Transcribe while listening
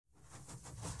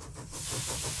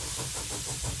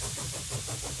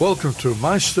Welcome to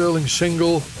my Stirling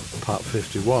single, part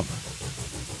 51.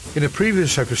 In a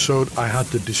previous episode I had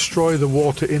to destroy the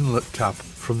water inlet tap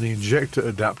from the injector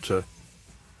adapter,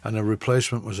 and a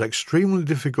replacement was extremely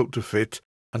difficult to fit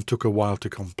and took a while to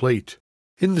complete.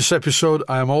 In this episode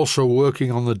I am also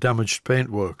working on the damaged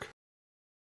paintwork.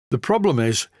 The problem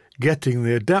is getting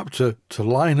the adapter to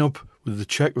line up with the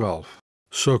check valve,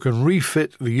 so I can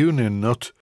refit the union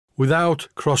nut without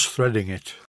cross-threading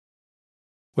it.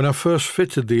 When I first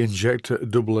fitted the injector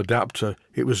double adapter,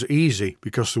 it was easy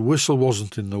because the whistle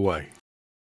wasn't in the way.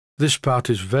 This part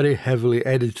is very heavily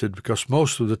edited because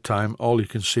most of the time all you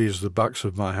can see is the backs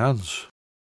of my hands.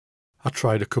 I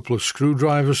tried a couple of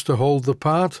screwdrivers to hold the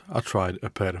part, I tried a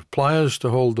pair of pliers to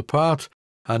hold the part,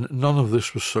 and none of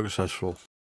this was successful.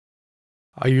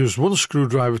 I used one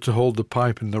screwdriver to hold the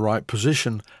pipe in the right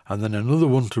position and then another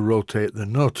one to rotate the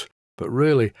nut, but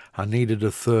really I needed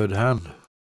a third hand.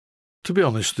 To be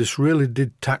honest, this really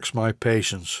did tax my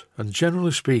patience, and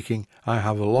generally speaking I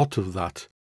have a lot of that,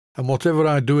 and whatever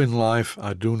I do in life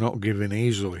I do not give in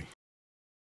easily.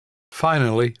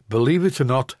 Finally, believe it or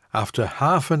not, after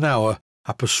half an hour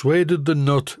I persuaded the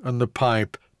nut and the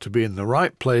pipe to be in the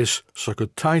right place so I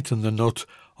could tighten the nut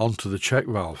onto the check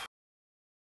valve.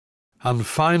 And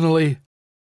finally,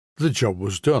 the job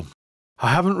was done. I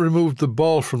haven't removed the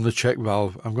ball from the check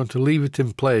valve. I'm going to leave it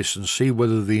in place and see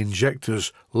whether the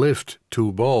injectors lift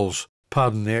two balls,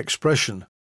 pardon the expression.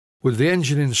 With the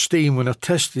engine in steam, when I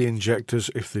test the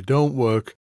injectors, if they don't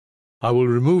work, I will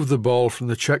remove the ball from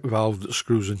the check valve that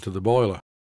screws into the boiler.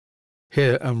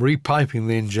 Here I'm repiping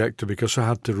the injector because I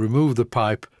had to remove the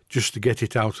pipe just to get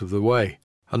it out of the way.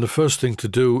 And the first thing to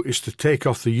do is to take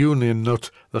off the union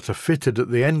nut that I fitted at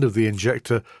the end of the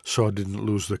injector so I didn't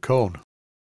lose the cone.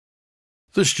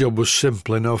 This job was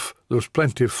simple enough. There was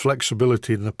plenty of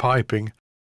flexibility in the piping,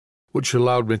 which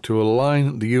allowed me to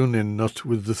align the union nut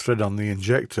with the thread on the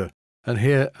injector, and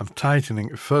here I'm tightening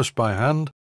it first by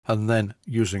hand, and then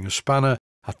using a spanner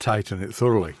I tighten it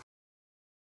thoroughly.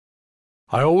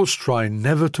 I always try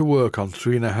never to work on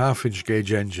 3.5 inch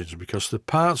gauge engines because the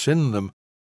parts in them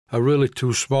are really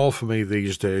too small for me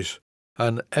these days,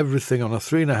 and everything on a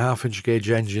 3.5 inch gauge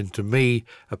engine to me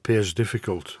appears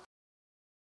difficult.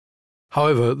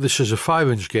 However, this is a 5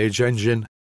 inch gauge engine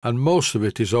and most of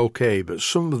it is okay, but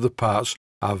some of the parts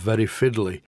are very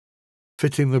fiddly.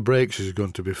 Fitting the brakes is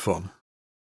going to be fun.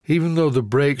 Even though the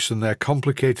brakes and their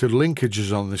complicated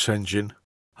linkages on this engine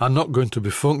are not going to be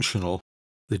functional,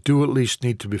 they do at least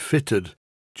need to be fitted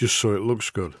just so it looks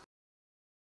good.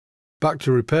 Back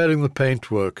to repairing the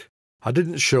paintwork. I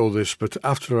didn't show this, but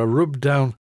after I rubbed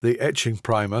down the etching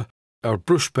primer, I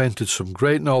brush painted some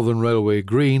Great Northern Railway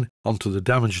green onto the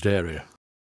damaged area.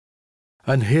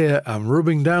 And here I'm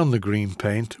rubbing down the green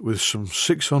paint with some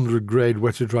 600 grade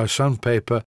wet-to-dry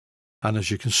sandpaper, and as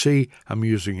you can see I'm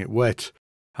using it wet,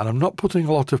 and I'm not putting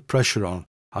a lot of pressure on.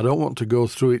 I don't want to go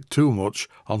through it too much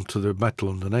onto the metal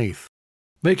underneath.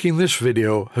 Making this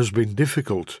video has been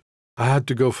difficult. I had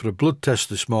to go for a blood test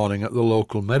this morning at the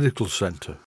local medical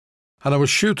centre, and I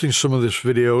was shooting some of this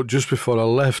video just before I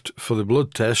left for the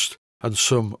blood test and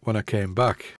some when I came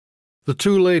back. The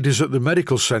two ladies at the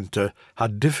medical centre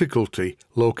had difficulty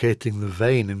locating the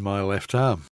vein in my left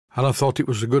arm, and I thought it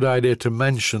was a good idea to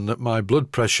mention that my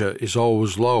blood pressure is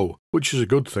always low, which is a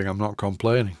good thing, I'm not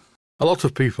complaining. A lot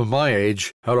of people my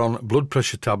age are on blood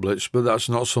pressure tablets, but that's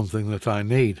not something that I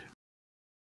need.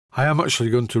 I am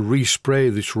actually going to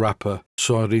respray this wrapper,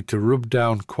 so I need to rub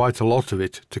down quite a lot of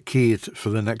it to key it for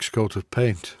the next coat of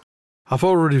paint. I've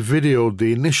already videoed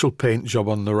the initial paint job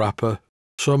on the wrapper,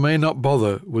 so I may not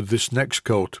bother with this next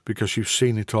coat because you've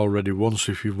seen it already once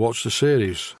if you've watched the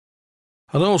series.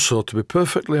 And also, to be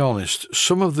perfectly honest,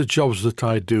 some of the jobs that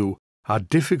I do are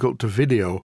difficult to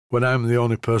video when I'm the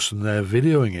only person there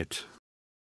videoing it.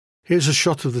 Here's a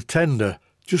shot of the tender.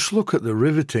 Just look at the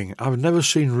riveting. I've never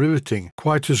seen riveting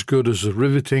quite as good as the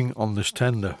riveting on this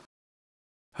tender.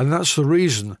 And that's the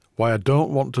reason why I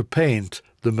don't want to paint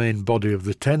the main body of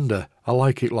the tender. I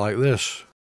like it like this.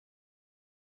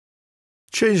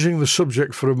 Changing the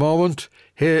subject for a moment,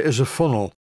 here is a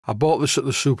funnel. I bought this at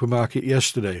the supermarket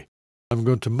yesterday. I'm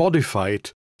going to modify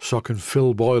it so I can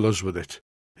fill boilers with it.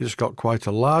 It's got quite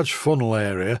a large funnel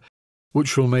area,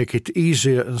 which will make it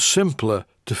easier and simpler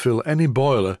to fill any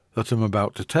boiler that I'm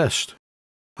about to test.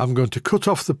 I'm going to cut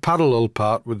off the parallel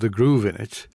part with the groove in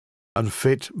it and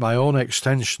fit my own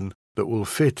extension that will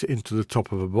fit into the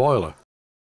top of a boiler.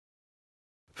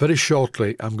 Very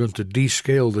shortly I'm going to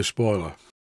descale this boiler.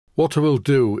 What I will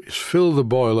do is fill the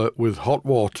boiler with hot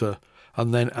water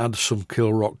and then add some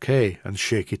Kilrock K and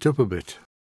shake it up a bit.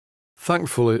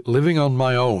 Thankfully, living on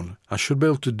my own, I should be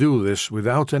able to do this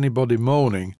without anybody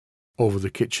moaning over the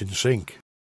kitchen sink,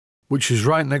 which is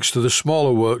right next to the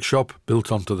smaller workshop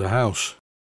built onto the house.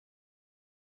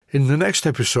 In the next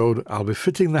episode, I'll be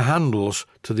fitting the handles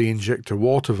to the injector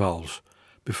water valves.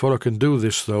 Before I can do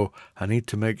this though, I need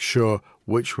to make sure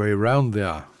which way round they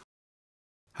are.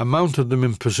 I mounted them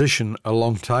in position a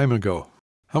long time ago.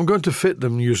 I'm going to fit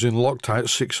them using Loctite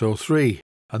 603,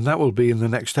 and that will be in the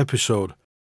next episode.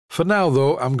 For now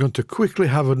though, I'm going to quickly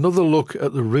have another look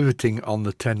at the riveting on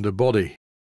the tender body.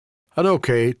 And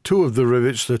okay, 2 of the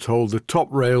rivets that hold the top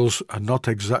rails are not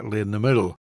exactly in the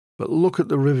middle, but look at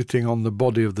the riveting on the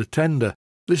body of the tender.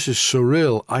 This is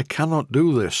surreal. I cannot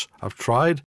do this. I've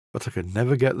tried, but I can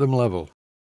never get them level.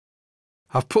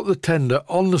 I've put the tender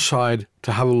on the side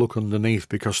to have a look underneath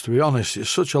because, to be honest, it's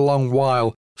such a long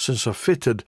while since I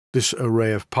fitted this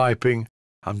array of piping.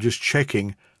 I'm just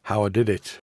checking how I did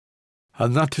it.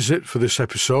 And that is it for this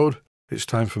episode. It's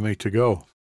time for me to go.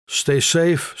 Stay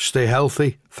safe, stay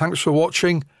healthy. Thanks for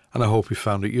watching, and I hope you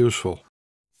found it useful.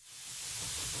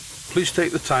 Please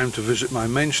take the time to visit my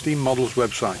Mainsteam Models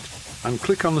website and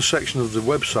click on the section of the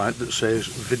website that says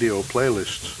Video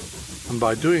Playlists. And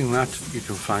by doing that, you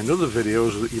can find other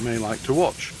videos that you may like to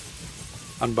watch.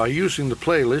 And by using the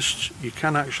playlists, you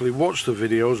can actually watch the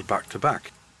videos back to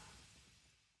back.